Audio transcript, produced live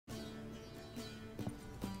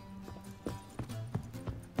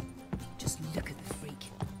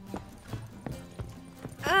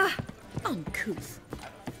uncouth.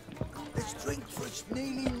 Let's drink for its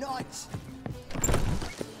nearly night.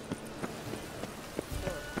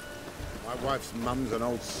 My wife's mum's an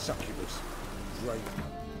old succubus. Great.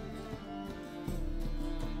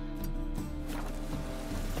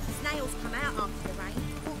 Snails come out after the rain.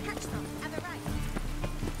 We'll catch them. Have a race.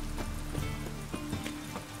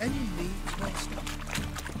 Any needs, master?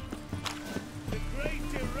 The great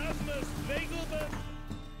Erasmus Wegelman.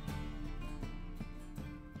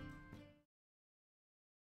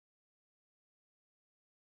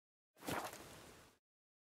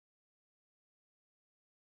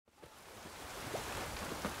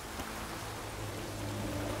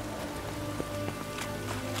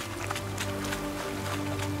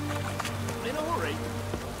 In a hurry.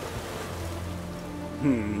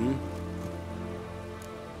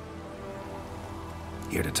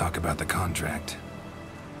 Here to talk about the contract.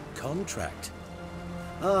 Contract?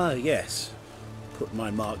 Ah, yes. Put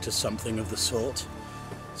my mark to something of the sort.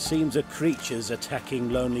 Seems a creature's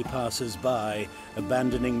attacking lonely passers-by,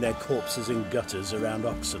 abandoning their corpses in gutters around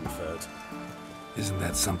Oxenfurt. Isn't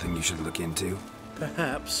that something you should look into?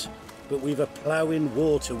 Perhaps, but we've a ploughing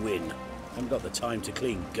war to win. Haven't got the time to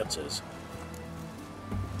clean gutters.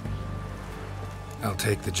 I'll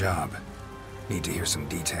take the job. Need to hear some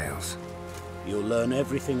details. You'll learn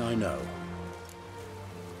everything I know.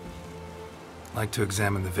 Like to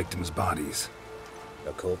examine the victims' bodies.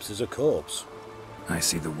 A corpse is a corpse. I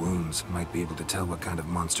see the wounds. Might be able to tell what kind of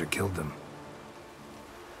monster killed them.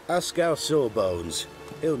 Ask our Sawbones.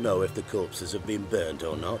 He'll know if the corpses have been burned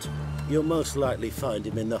or not. You'll most likely find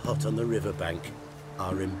him in the hut on the riverbank.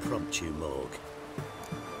 Our impromptu morgue.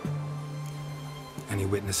 Any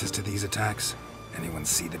witnesses to these attacks? Anyone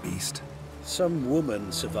see the beast? Some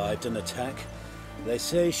woman survived an attack. They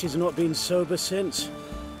say she's not been sober since.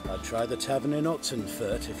 I'd try the tavern in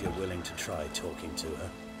Oxenfurt if you're willing to try talking to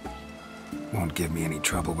her. Won't give me any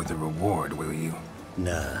trouble with the reward, will you?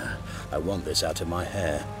 Nah, I want this out of my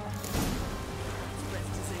hair. Spreads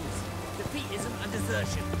disease. Defeatism and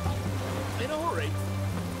desertion. In a hurry.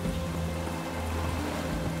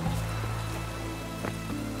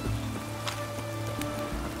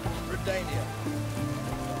 Redania.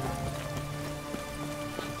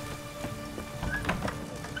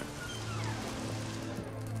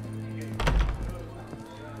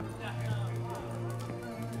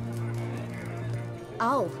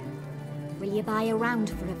 Oh, will you buy a round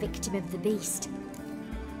for a victim of the beast?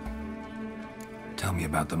 Tell me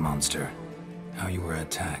about the monster. How you were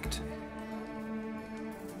attacked.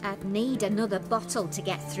 I'd need another bottle to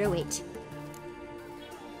get through it.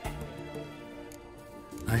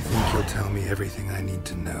 I think you'll tell me everything I need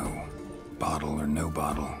to know. Bottle or no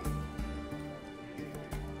bottle.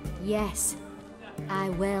 Yes, I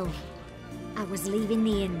will. I was leaving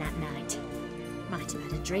the inn that night. Might have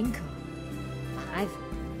had a drink or 5.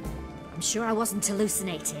 I'm sure I wasn't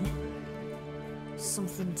hallucinating.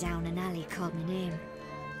 Something down an alley called my name.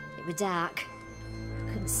 It was dark.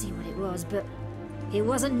 I couldn't see what it was, but it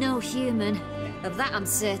wasn't no human. Of that I'm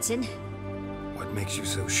certain. What makes you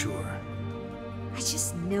so sure? I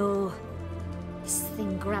just know. This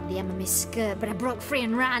thing grabbed the hem of my skirt, but I broke free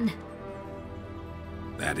and ran.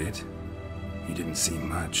 That it? You didn't see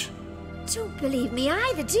much. Don't believe me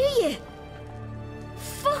either, do you?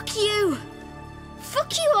 Fuck you!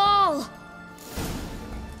 Fuck you all!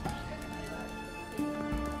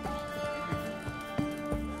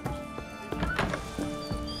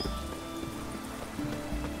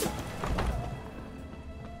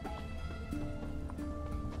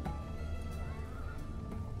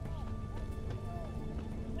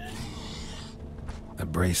 A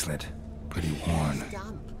bracelet. Pretty worn.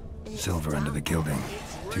 Silver under the gilding.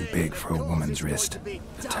 Too big for a woman's wrist.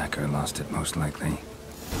 Attacker lost it, most likely.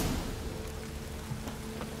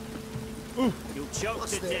 You'll choke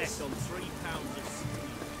to death on 3 pounds of sleep.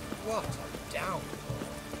 What a down.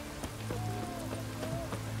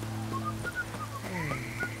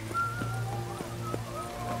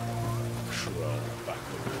 Crawl back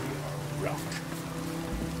over your rock.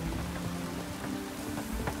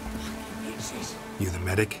 You the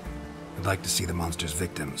medic? I'd like to see the monster's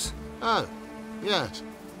victims. Oh, yes.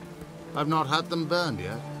 I've not had them burned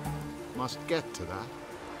yet. Must get to that.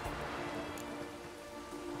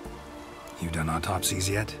 You done autopsies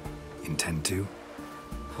yet? Intend to?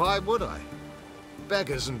 Why would I?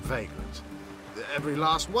 Beggars and vagrants. Every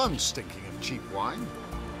last one stinking of cheap wine.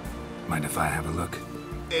 Mind if I have a look?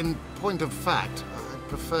 In point of fact, I'd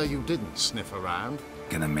prefer you didn't sniff around.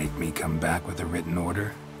 Gonna make me come back with a written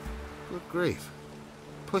order? Good grief.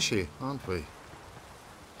 Pushy, aren't we?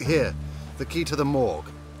 Here, the key to the morgue.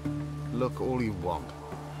 Look all you want.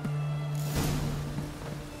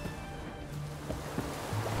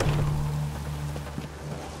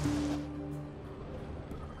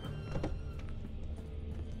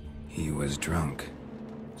 He was drunk.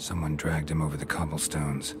 Someone dragged him over the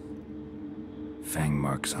cobblestones. Fang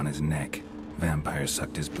marks on his neck. Vampire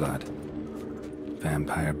sucked his blood.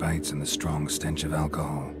 Vampire bites and the strong stench of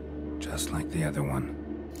alcohol, just like the other one.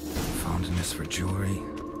 Fondness for jewelry,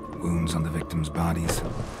 wounds on the victims' bodies.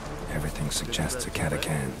 Everything suggests a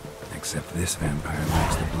catachan, except this vampire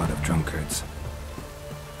likes the blood of drunkards.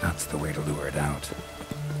 That's the way to lure it out.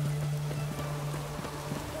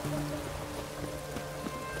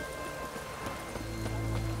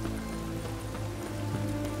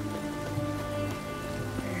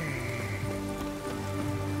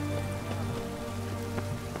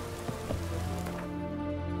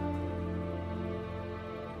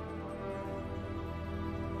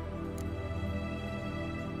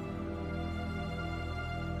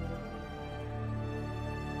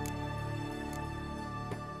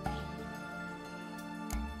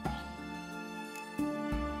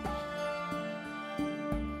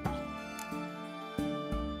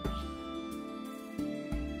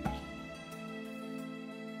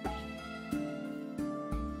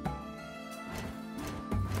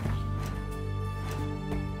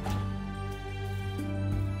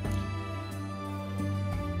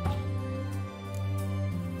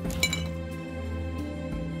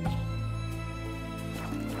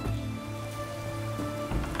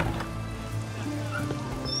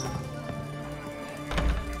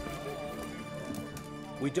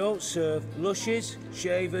 We don't serve lushes,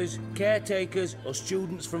 shavers, caretakers, or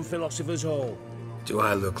students from Philosopher's Hall. Do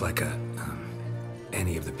I look like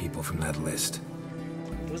any of the people from that list?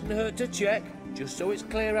 Doesn't hurt to check, just so it's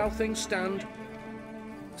clear how things stand.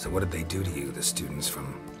 So what did they do to you, the students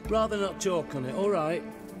from... Rather not talk on it, all right?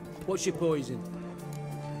 What's your poison?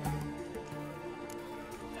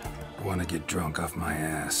 I want to get drunk off my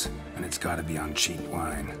ass, and it's gotta be on cheap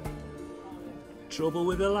wine. Trouble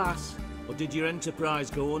with the lass? Or did your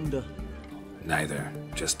enterprise go under? Neither,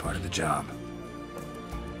 just part of the job.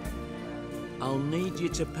 I'll need you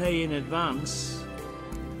to pay in advance.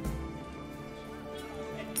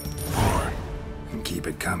 Or, and keep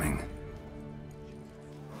it coming.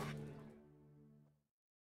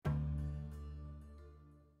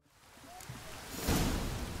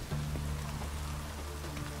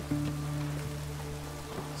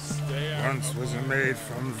 Once was a maid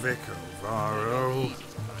from Vic of Varro.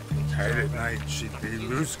 Tight at night she'd be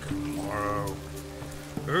loose come morrow.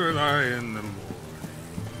 Early in the morning.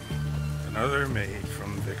 Another maid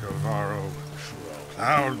from Vic of Varro.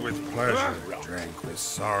 Plowed with pleasure, drank with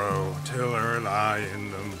sorrow, till early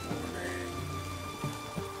in the morning.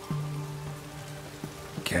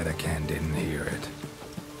 Catachan didn't hear it.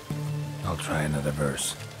 I'll try another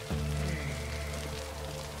verse.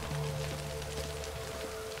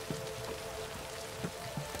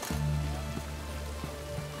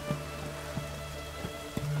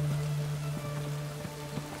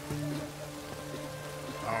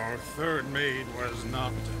 Our third maid was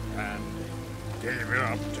not demanding, gave it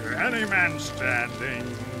up to any man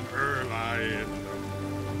standing, early in the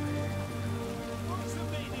morning. What's the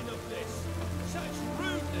meaning of this? Such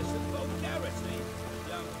rudeness and vulgarity with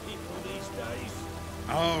young people these days.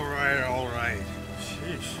 All right, all right.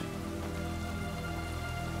 Sheesh.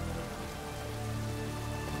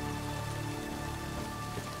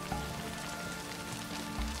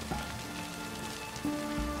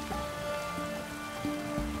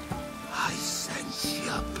 I sense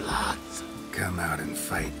your blood. Come out and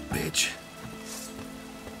fight, bitch.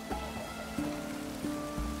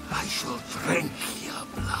 I shall drink your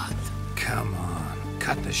blood. Come on,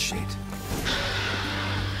 cut the shit.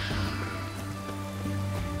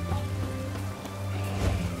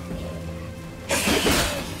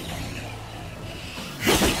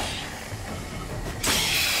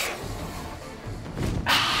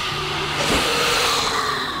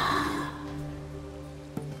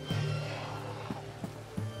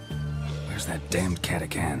 Where's that damned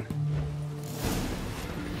catachan?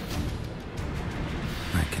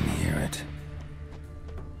 I can hear it.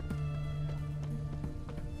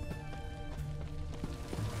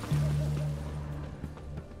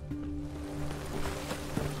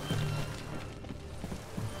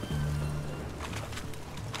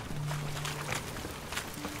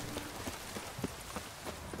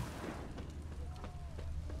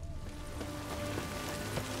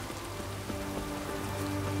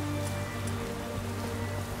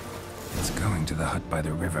 It's going to the hut by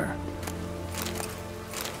the river.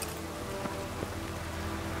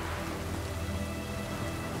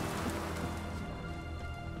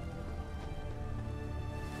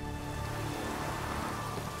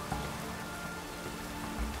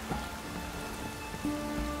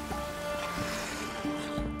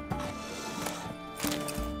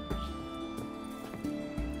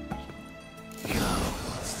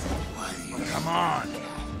 on!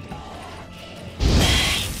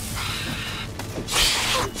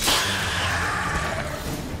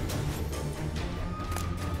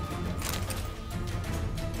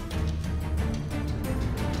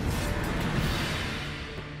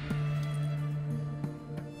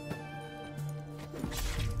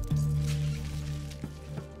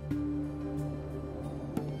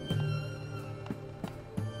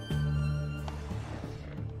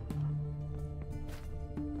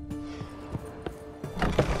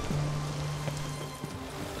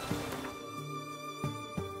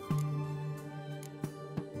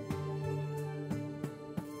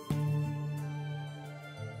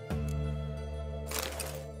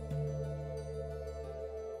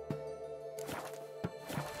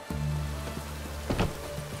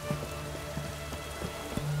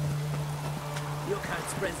 Your kind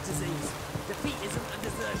spreads disease. Defeat isn't a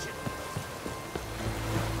desertion.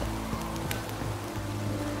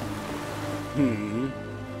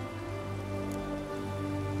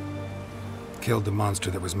 Killed the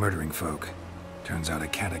monster that was murdering folk. Turns out a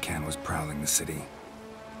catachan was prowling the city.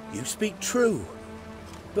 You speak true.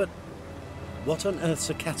 But what on earth's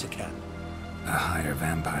a catachan? A higher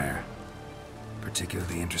vampire.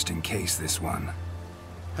 Particularly interesting case, this one.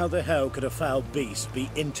 How the hell could a foul beast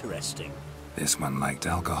be interesting? This one liked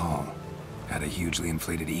alcohol. Had a hugely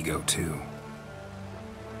inflated ego, too.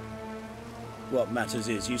 What matters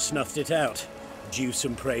is you snuffed it out. Due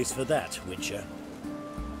some praise for that, Witcher.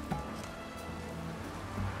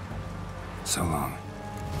 So long.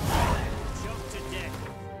 Choked to death.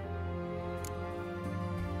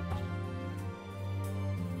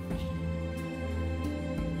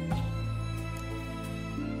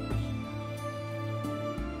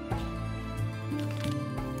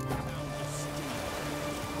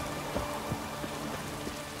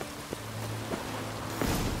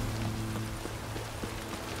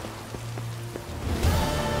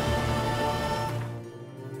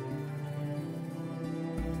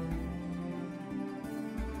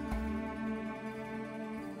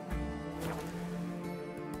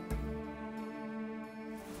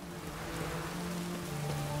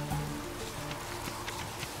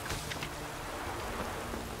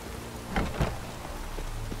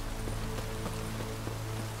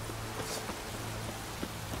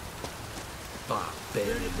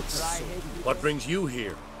 What brings you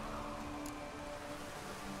here?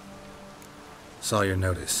 Saw your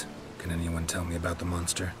notice. Can anyone tell me about the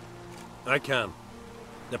monster? I can.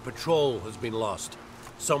 The patrol has been lost.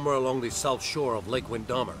 Somewhere along the south shore of Lake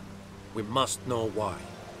Windhammer. We must know why.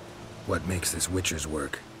 What makes this Witcher's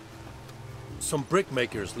work? Some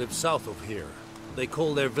brickmakers live south of here. They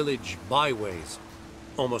call their village Byways.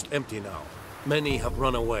 Almost empty now. Many have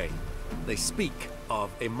run away. They speak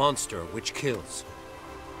of a monster which kills.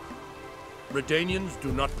 Redanians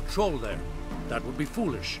do not patrol there. That would be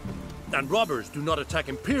foolish. And robbers do not attack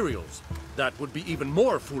Imperials. That would be even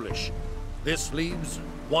more foolish. This leaves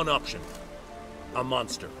one option. A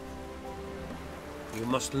monster. You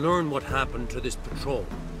must learn what happened to this patrol.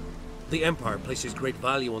 The Empire places great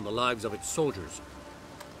value on the lives of its soldiers.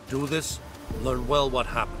 Do this, learn well what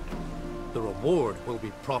happened. The reward will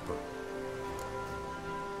be proper.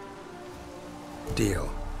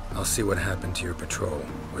 Deal. I'll see what happened to your patrol,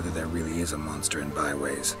 whether there really is a monster in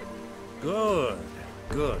Byways. Good,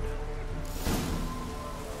 good.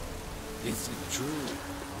 Is it true?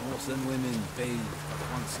 Horse and women bathe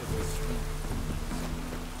but once every 3 months.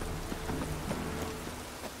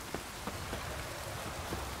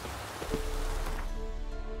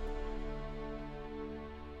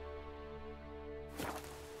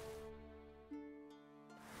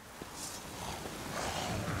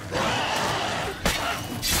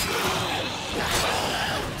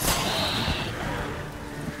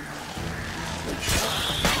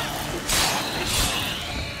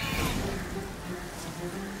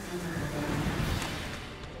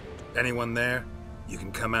 Anyone there? You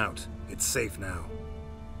can come out. It's safe now.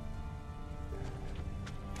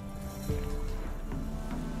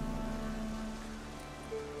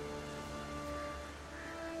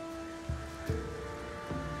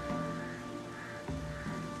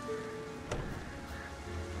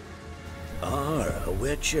 A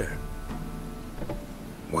Witcher.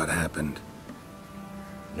 What happened?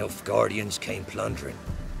 Nilfgaardians came plundering,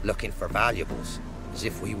 looking for valuables, as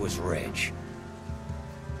if we was rich.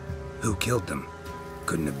 Who killed them?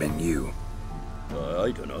 Couldn't have been you.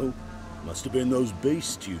 I don't know. Must have been those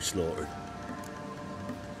beasts you slaughtered.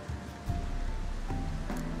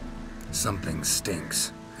 Something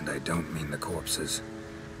stinks, and I don't mean the corpses.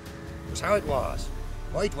 It was how it was.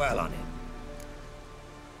 Why dwell on it?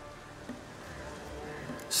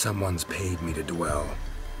 Someone's paid me to dwell.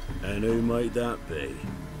 And who might that be?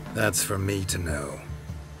 That's for me to know.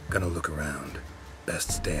 Gonna look around.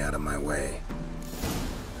 Best stay out of my way.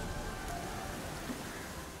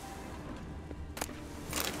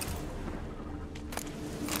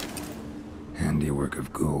 Handiwork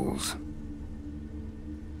of ghouls.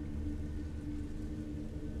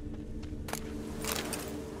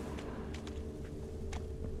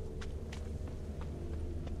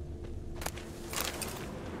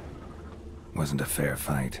 Wasn't a fair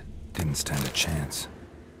fight. Didn't stand a chance.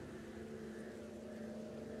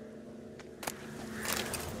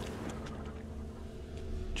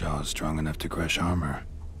 Jaws strong enough to crush armor.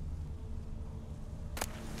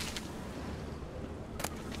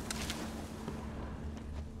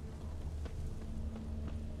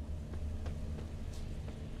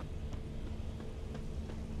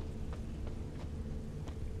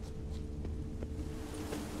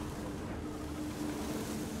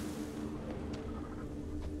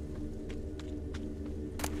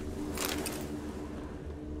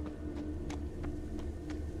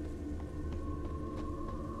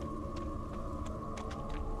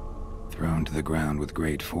 Thrown to the ground with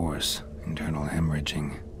great force, internal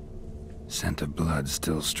hemorrhaging. Scent of blood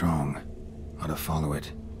still strong. Ought to follow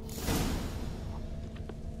it.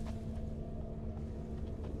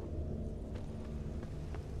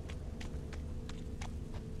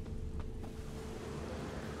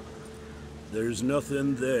 There's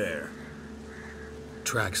nothing there.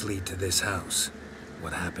 Tracks lead to this house.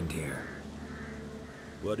 What happened here?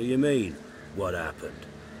 What do you mean, what happened?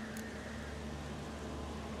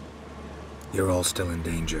 You're all still in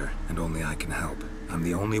danger, and only I can help. I'm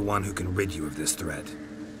the only one who can rid you of this threat.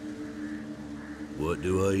 What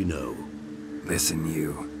do I know? Listen,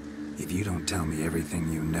 you. If you don't tell me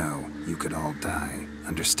everything you know, you could all die.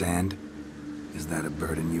 Understand? Is that a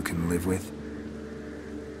burden you can live with?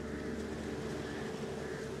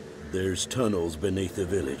 There's tunnels beneath the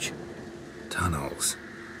village. Tunnels?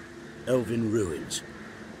 Elven ruins.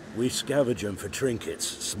 We scavenge them for trinkets,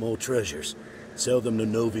 small treasures. Sell them to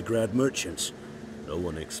Novigrad merchants. No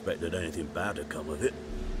one expected anything bad to come of it.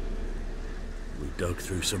 We dug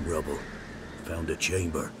through some rubble. Found a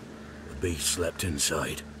chamber. The beast slept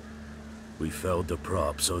inside. We felled the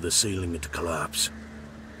prop so the ceiling had collapse.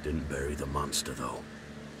 Didn't bury the monster, though.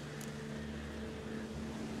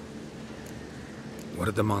 What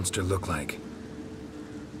did the monster look like?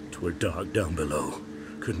 'Twere dark down below.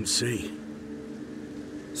 Couldn't see.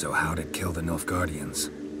 So how'd it kill the Nilfgaardians?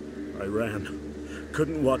 I ran.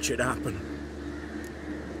 Couldn't watch it happen.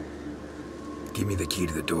 Give me the key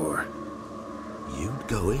to the door. You'd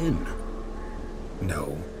go in?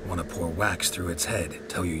 No. Want to pour wax through its head,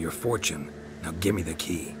 tell you your fortune. Now give me the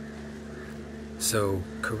key. So,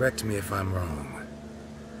 correct me if I'm wrong.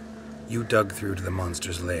 You dug through to the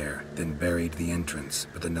monster's lair, then buried the entrance,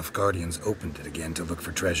 but the Nilfgaardians opened it again to look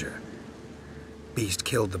for treasure. Beast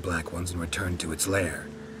killed the Black Ones and returned to its lair.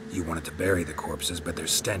 You wanted to bury the corpses, but their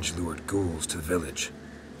stench lured ghouls to the village.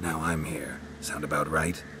 Now I'm here. Sound about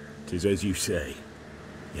right? 'Tis as you say.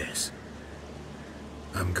 Yes.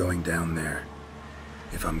 I'm going down there.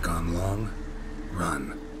 If I'm gone long,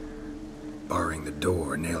 run. Barring the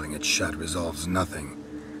door, nailing it shut resolves nothing.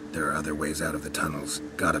 There are other ways out of the tunnels.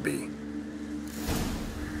 Gotta be.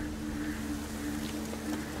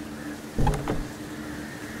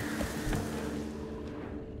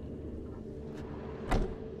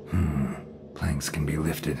 Planks can be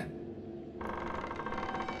lifted.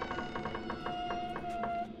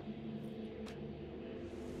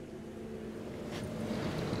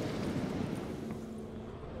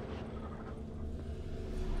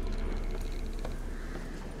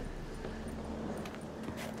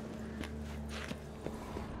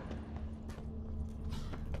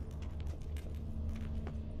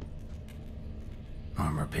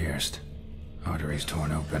 Armor pierced. Arteries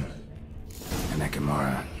torn open. An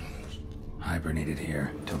Ekimara. Hibernated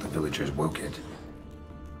here till the villagers woke it.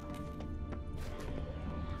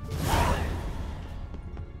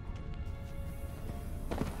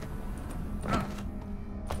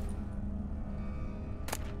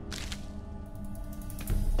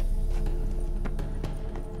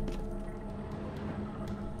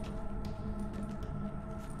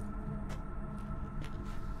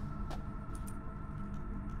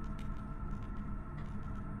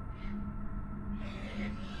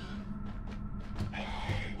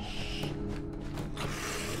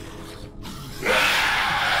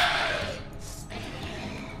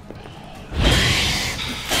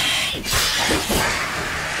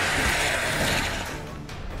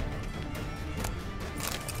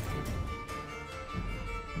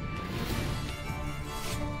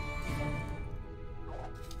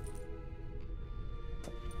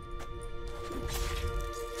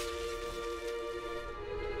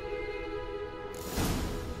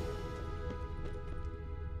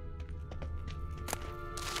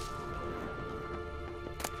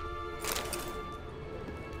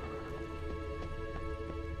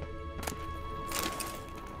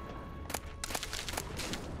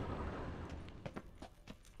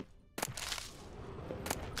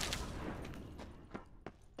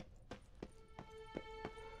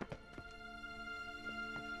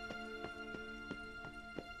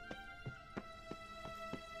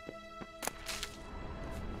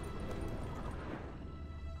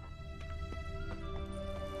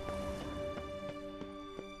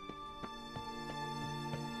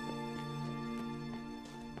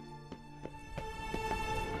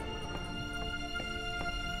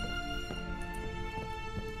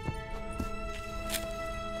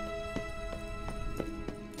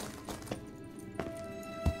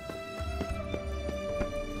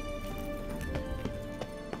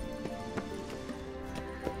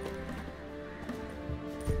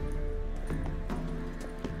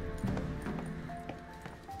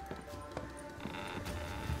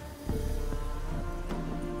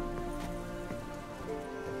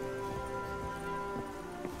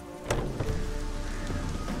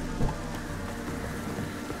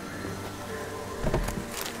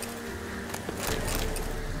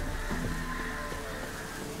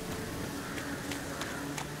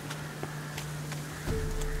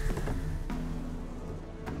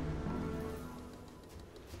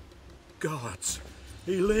 Gods,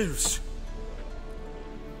 he lives.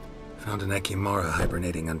 Found an Ekimara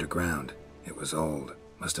hibernating underground. It was old.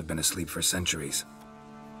 Must have been asleep for centuries.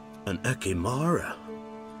 An Ekimara?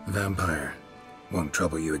 Vampire. Won't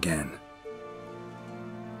trouble you again.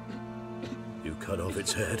 You cut off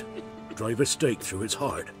its head, drive a stake through its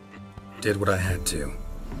heart. Did what I had to.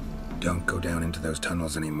 Don't go down into those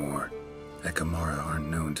tunnels anymore. Ekimara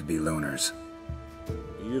aren't known to be loners.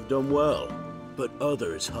 You've done well, but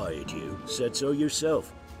others hired you. Said so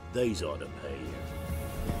yourself. They's ought to pay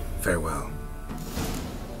you. Farewell.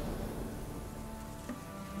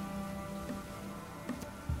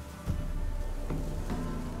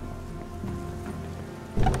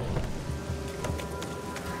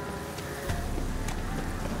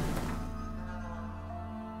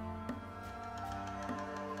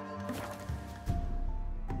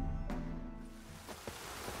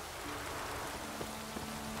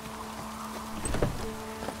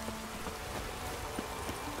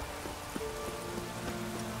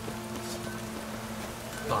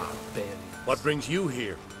 What brings you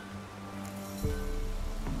here?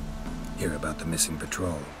 Hear about the missing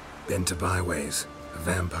patrol. Been to Byways. A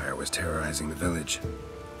vampire was terrorizing the village.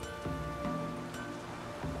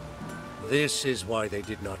 This is why they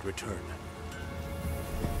did not return.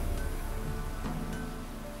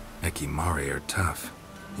 Ekimari are tough,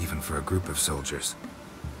 even for a group of soldiers.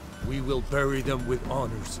 We will bury them with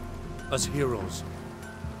honors, as heroes.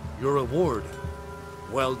 Your reward,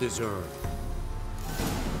 well deserved.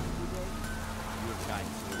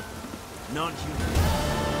 Non-human.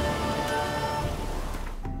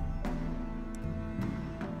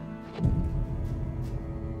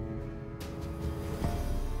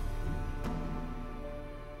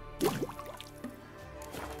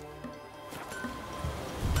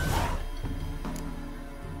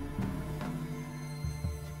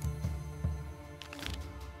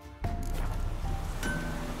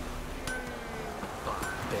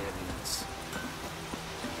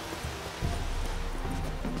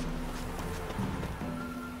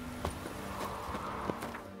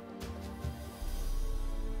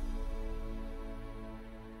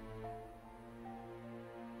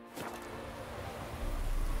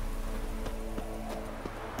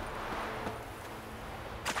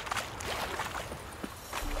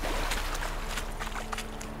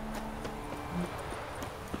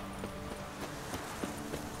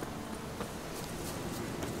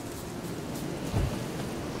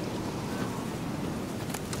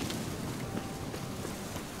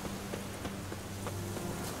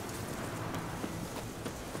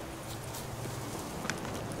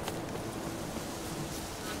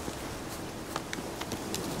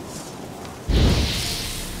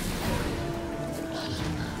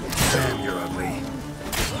 Damn, you're ugly.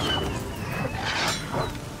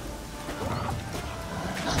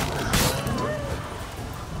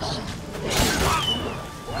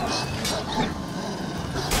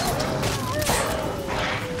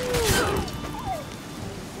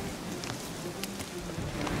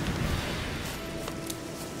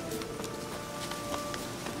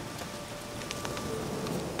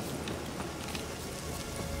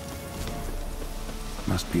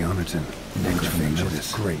 Must be Honorton. Necrophages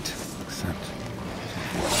notice. Great. Except...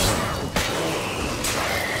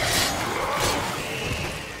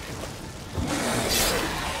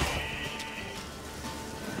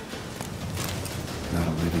 not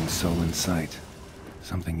a living soul in sight.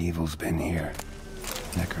 Something evil's been here.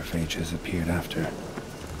 Necrophages appeared after.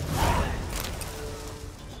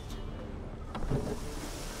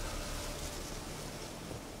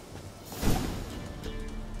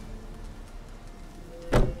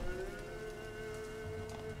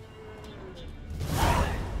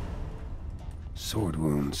 Sword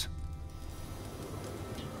wounds.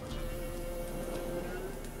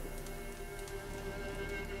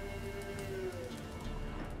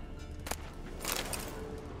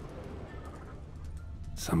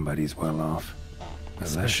 Somebody's well off.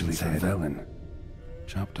 Especially for Velen.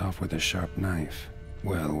 Chopped off with a sharp knife.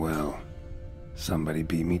 Well, well. Somebody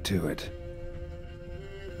beat me to it.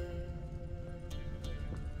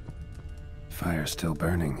 Fire still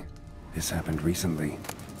burning. This happened recently.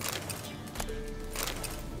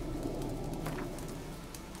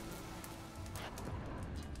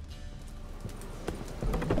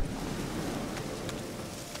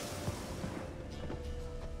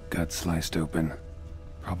 Gut sliced open.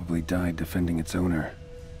 Probably died defending its owner.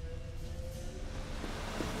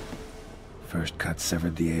 First cut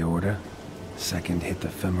severed the aorta. Second hit the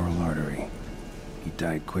femoral artery. He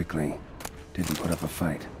died quickly. Didn't put up a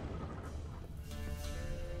fight.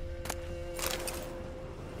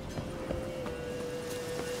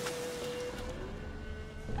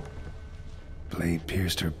 blade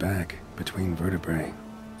pierced her back between vertebrae,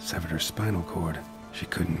 severed her spinal cord. She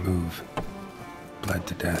couldn't move. Bled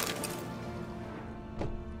to death.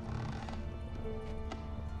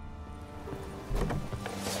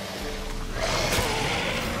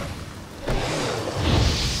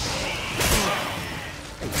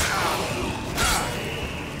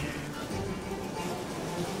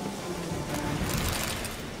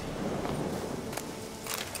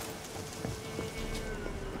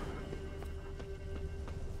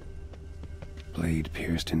 Blade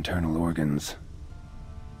pierced internal organs.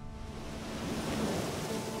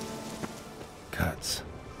 Cuts,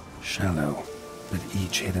 shallow, but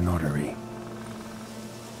each hit an artery.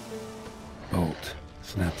 Bolt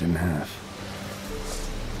snapped in half.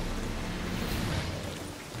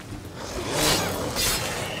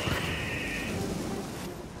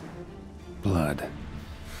 Blood.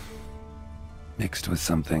 Mixed with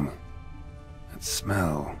something. That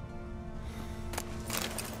smell.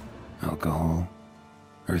 Alcohol,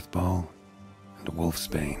 earthball, and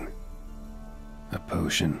wolfsbane. A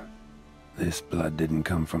potion. This blood didn't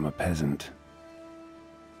come from a peasant.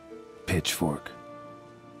 Pitchfork.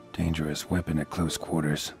 Dangerous weapon at close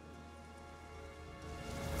quarters.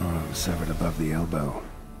 Arm severed above the elbow,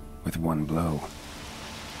 with one blow.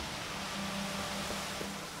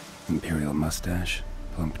 Imperial mustache,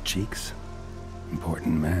 plump cheeks.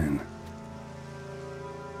 Important man.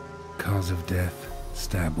 Cause of death.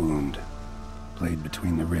 Stab wound. Blade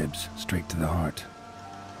between the ribs, straight to the heart.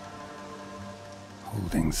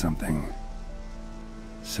 Holding something.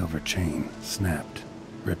 Silver chain, snapped.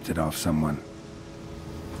 Ripped it off someone.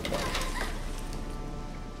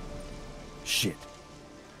 Shit.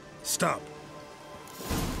 Stop.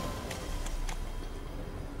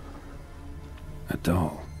 A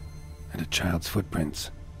doll. And a child's footprints.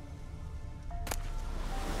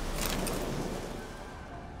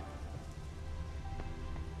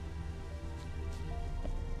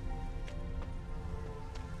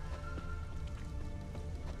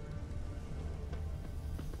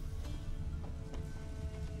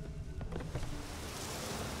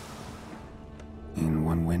 In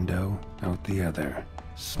one window, out the other.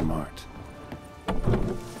 Smart.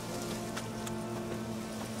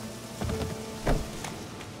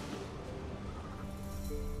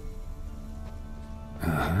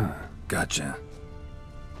 Gotcha.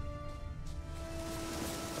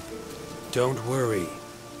 Don't worry.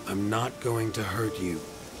 I'm not going to hurt you.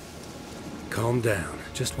 Calm down.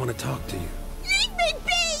 Just want to talk to you. Leave me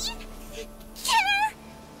be! Killer!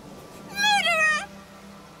 Murderer!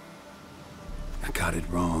 I got it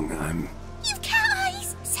wrong. You've cat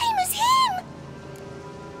eyes! Same as him!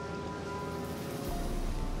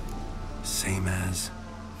 Same as?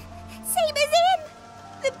 Same as him!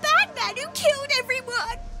 The bad man who killed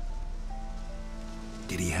everyone!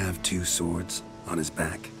 Did he have two swords on his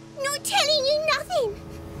back? Not telling you nothing!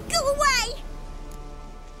 Go away!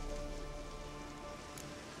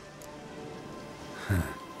 Huh.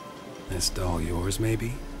 This doll yours,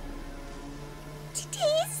 maybe? It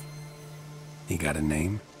is? He got a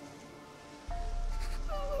name?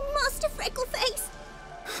 Master Freckleface.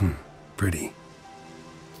 Pretty.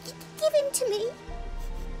 Give him to me.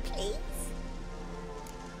 Please.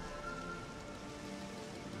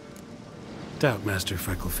 Doubt Master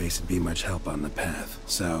Freckleface would be much help on the path,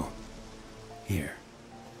 so... Here.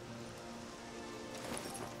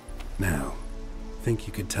 Now, think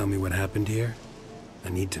you could tell me what happened here? I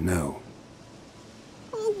need to know.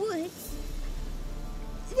 I would.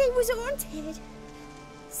 They was haunted.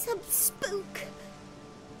 Some spook.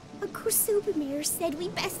 Uncle Silvermere said we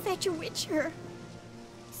best fetch a witcher.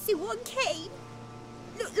 So one came.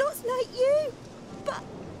 Looks like you, but...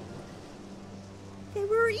 there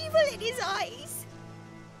were evil in his eyes.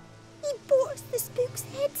 He bought us the spook's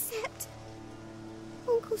headset.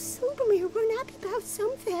 Uncle Silvermere weren't happy about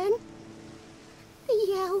something. They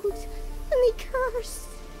yelled and they cursed.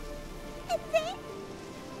 And then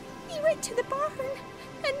he went to the barn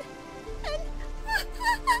and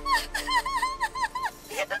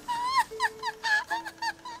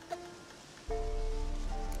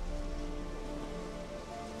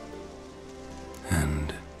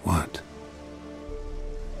And what?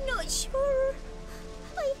 Not sure.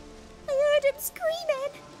 I heard him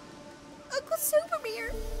screaming. Uncle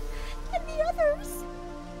Silvermere and the others.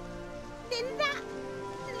 Then that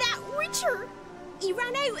witcher, he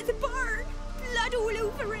ran out of the barn, blood all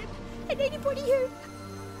over him, and anybody who,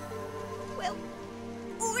 well,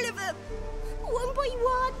 all of them, one by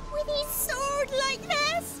one, with his sword like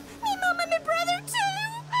this. Me mum and my brother too.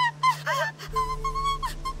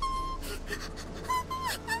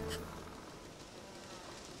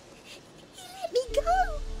 He let me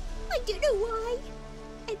go. I don't know why.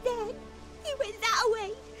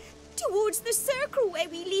 towards the circle where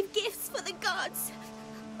we leave gifts for the gods.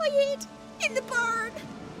 I hid in the barn.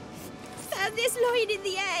 Found this lying in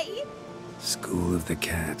the hay. School of the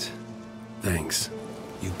Cat. Thanks.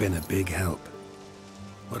 You've been a big help.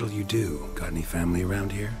 What'll you do? Got any family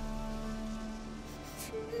around here?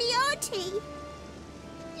 Me auntie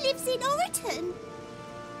lives in Orton.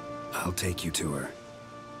 I'll take you to her.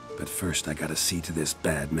 But first I gotta see to this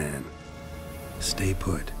bad man. Stay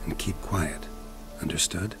put and keep quiet.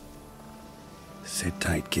 Understood? Sit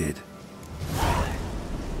tight, kid.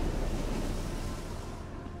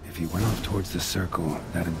 If you went off towards the circle,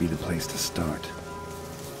 that'd be the place to start.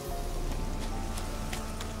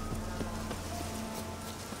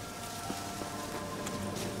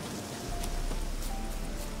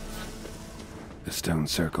 The stone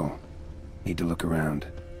circle. Need to look around.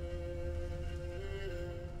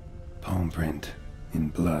 Palm print, in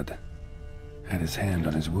blood. Had his hand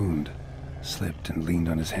on his wound. Slipped and leaned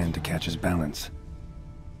on his hand to catch his balance.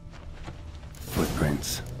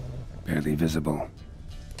 Footprints. Barely visible.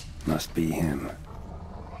 Must be him.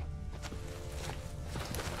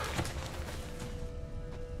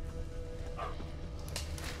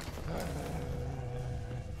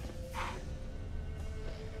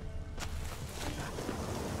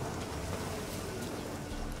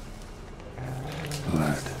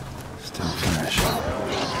 Blood. Still fresh.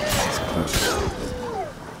 It's close.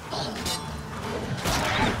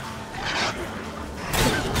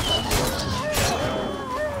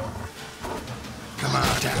 Come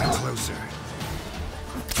on, down closer.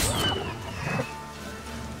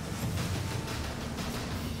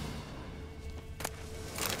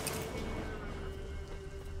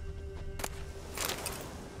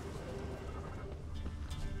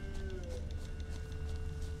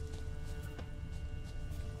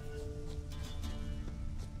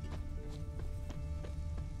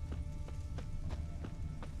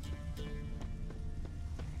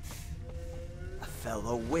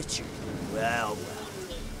 Fellow Witcher. Well, well.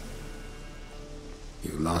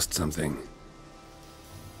 You lost something.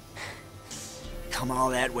 Come all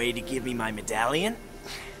that way to give me my medallion?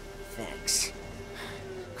 Thanks.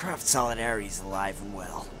 Craft Solidarity's alive and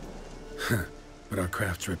well. But our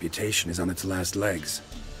craft's reputation is on its last legs.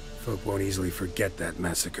 Folk won't easily forget that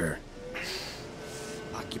massacre.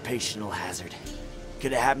 Occupational hazard.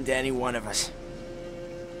 Could have happened to any one of us.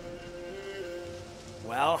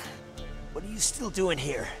 Well, what are you still doing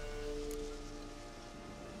here?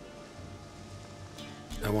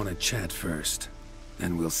 I want to chat first.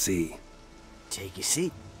 Then we'll see. Take your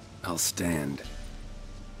seat. I'll stand.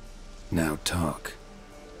 Now talk.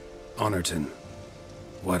 Honorton,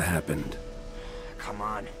 what happened? Come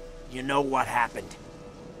on. You know what happened.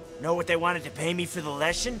 Know what they wanted to pay me for the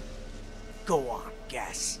lesson? Go on,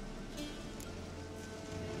 guess.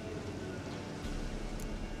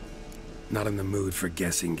 Not in the mood for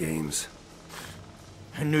guessing games.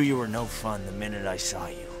 I knew you were no fun the minute I saw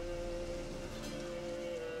you.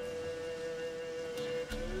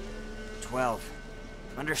 12.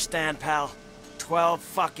 Understand, pal? 12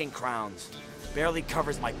 fucking crowns. Barely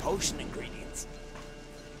covers my potion ingredients.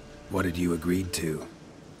 What had you agreed to?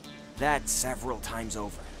 That several times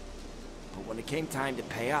over. But when it came time to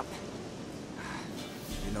pay up...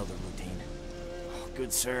 You know the routine. Oh,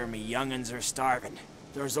 good sir, me young'uns are starving.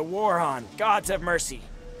 There's a war on. Gods have mercy.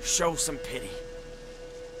 Show some pity.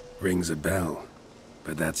 Rings a bell,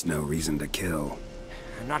 but that's no reason to kill.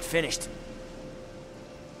 I'm not finished.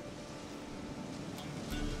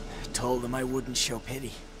 I told them I wouldn't show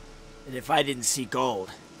pity. And if I didn't see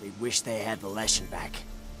gold, they'd wish they had the lesson back.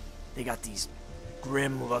 They got these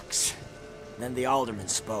grim looks. Then the alderman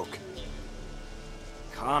spoke.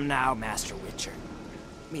 Calm now, Master Witcher.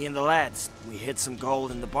 Me and the lads, we hid some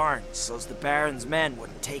gold in the barn, so's the Baron's men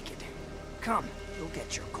wouldn't take it. Come, you'll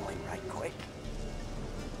get your coin right quick.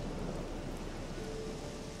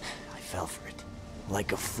 I fell for it,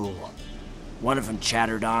 like a fool. One of them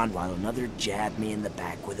chattered on while another jabbed me in the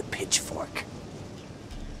back with a pitchfork.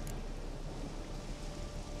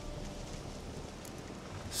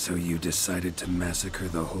 So you decided to massacre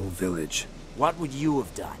the whole village? What would you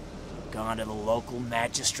have done? Gone to the local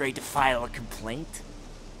magistrate to file a complaint?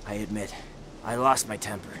 I admit, I lost my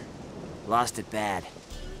temper. Lost it bad.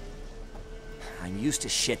 I'm used to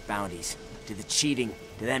shit bounties, to the cheating,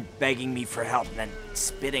 to then begging me for help, and then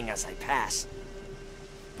spitting as I pass.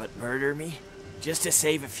 But murder me? Just to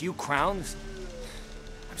save a few crowns?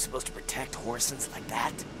 I'm supposed to protect Horsens like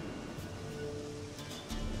that?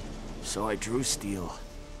 So I drew steel,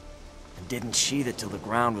 and didn't sheathe it till the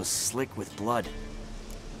ground was slick with blood.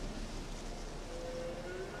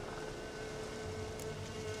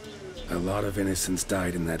 A lot of innocents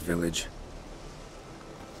died in that village.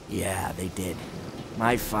 Yeah, they did.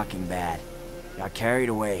 My fucking bad. Got carried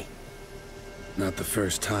away. Not the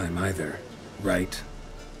first time either, right?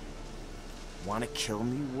 Wanna kill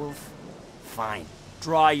me, Wolf? Fine.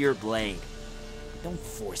 Draw your blade. Don't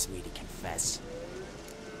force me to confess.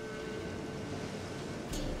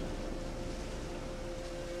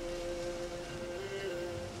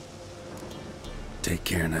 Take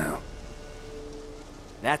care now.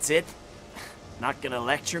 That's it? Not gonna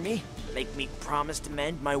lecture me? Make me promise to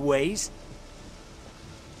mend my ways?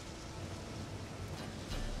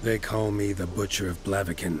 They call me the Butcher of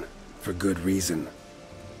Blaviken, for good reason.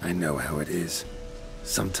 I know how it is.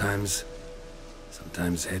 Sometimes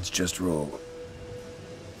heads just roll.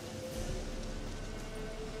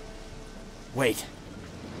 Wait.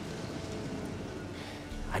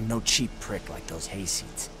 I'm no cheap prick like those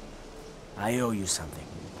hayseeds. I owe you something.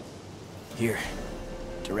 Here,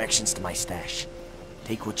 directions to my stash.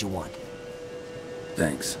 Take what you want.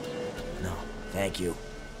 Thanks. No, thank you.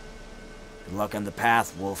 Good luck on the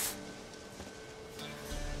path, Wolf.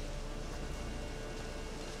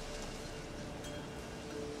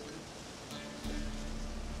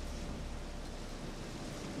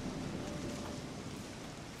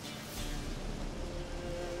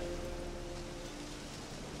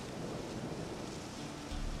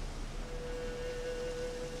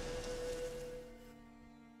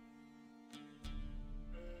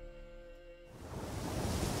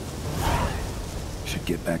 Should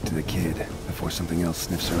get back to the kid before something else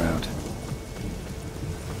sniffs her out.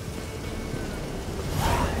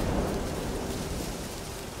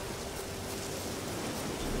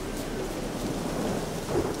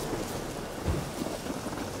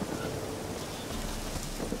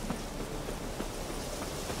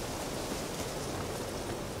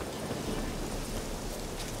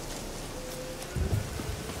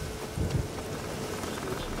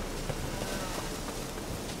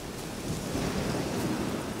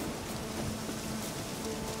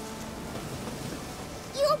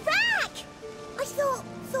 You're back! I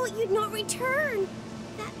thought you'd not return.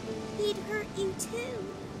 That he'd hurt you too.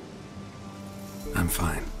 I'm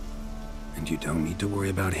fine. And you don't need to worry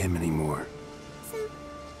about him anymore.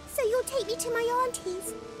 So you'll take me to my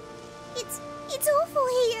auntie's? It's awful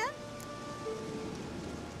here.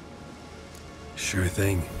 Sure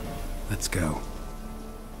thing. Let's go.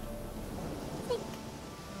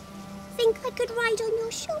 Think I could ride on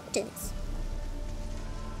your shoulders?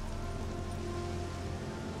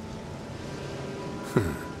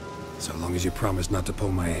 So long as you promise not to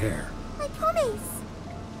pull my hair. I promise.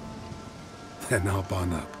 Then hop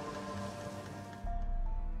on up.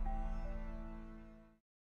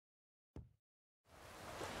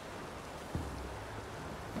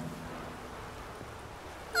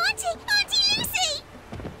 Auntie Lucy!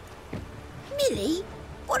 Millie,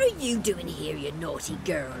 what are you doing here, you naughty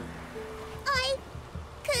girl?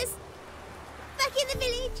 'Cause back in the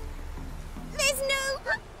village, there's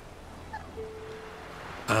no...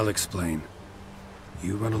 I'll explain.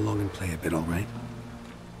 You run along and play a bit, all right?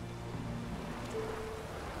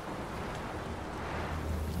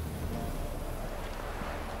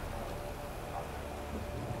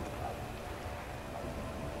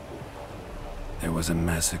 There was a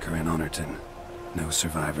massacre in Honorton. No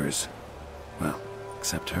survivors. Well,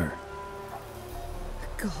 except her.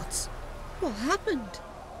 The gods, what happened?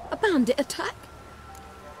 A bandit attack?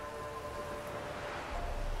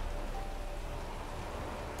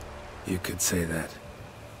 You could say that.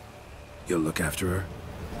 You'll look after her?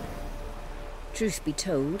 Truth be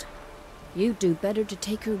told, you'd do better to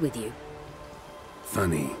take her with you.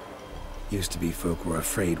 Funny. Used to be folk were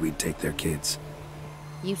afraid we'd take their kids.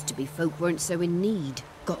 Used to be folk weren't so in need.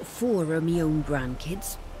 Got 4 of me own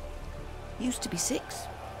grandkids. Used to be 6,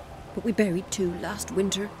 but we buried 2 last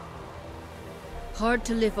winter. Hard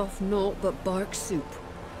to live off naught but bark soup.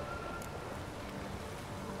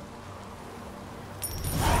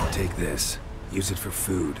 Take this. Use it for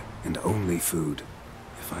food, and only food.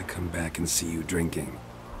 If I come back and see you drinking.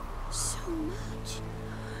 So much.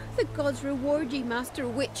 The gods reward ye, Master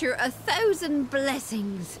Witcher, 1,000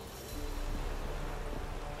 blessings.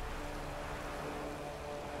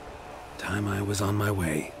 Time I was on my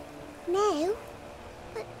way. No?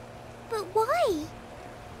 But why?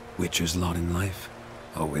 Witcher's lot in life.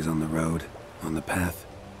 Always on the road, on the path.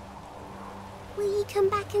 Will you come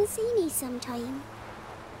back and see me sometime?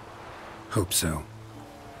 Hope so.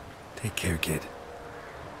 Take care, kid.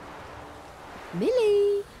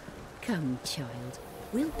 Millie! Come, child.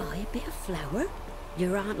 We'll buy a bit of flour.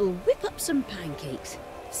 Your aunt'll whip up some pancakes.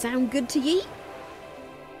 Sound good to ye?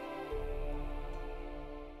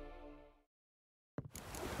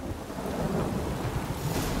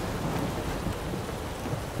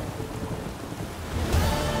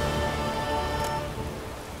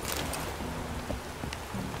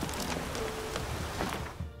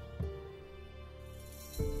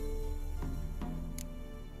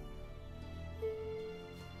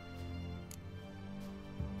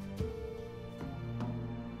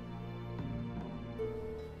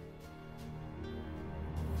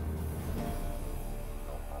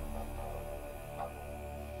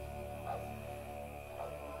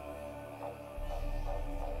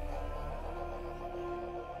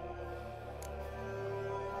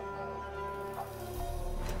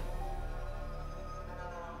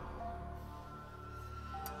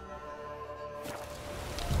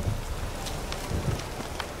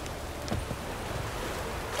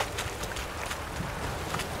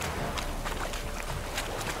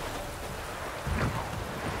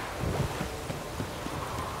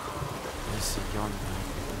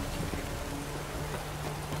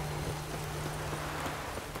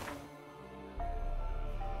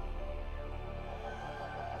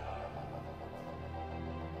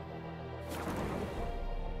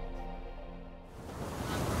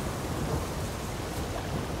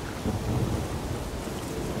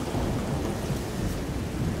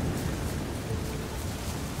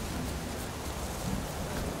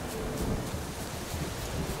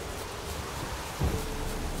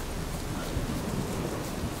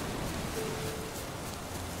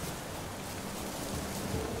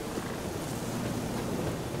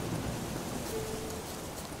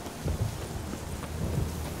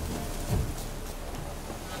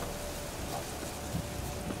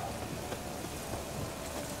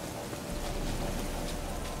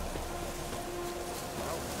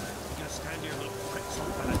 here, little pricks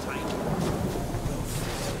on Valentine. Go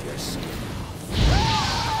flip your skin off.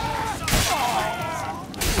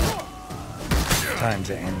 Time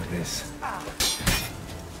to end this.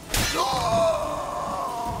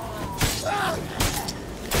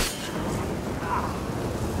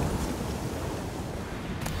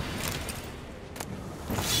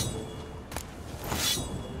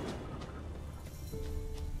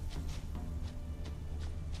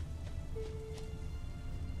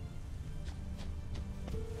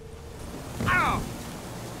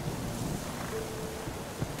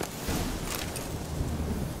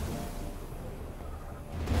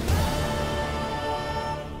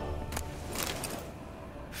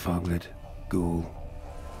 Foglet, Ghoul,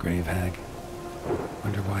 Grave Hag.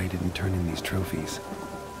 Wonder why he didn't turn in these trophies.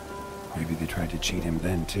 Maybe they tried to cheat him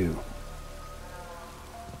then, too.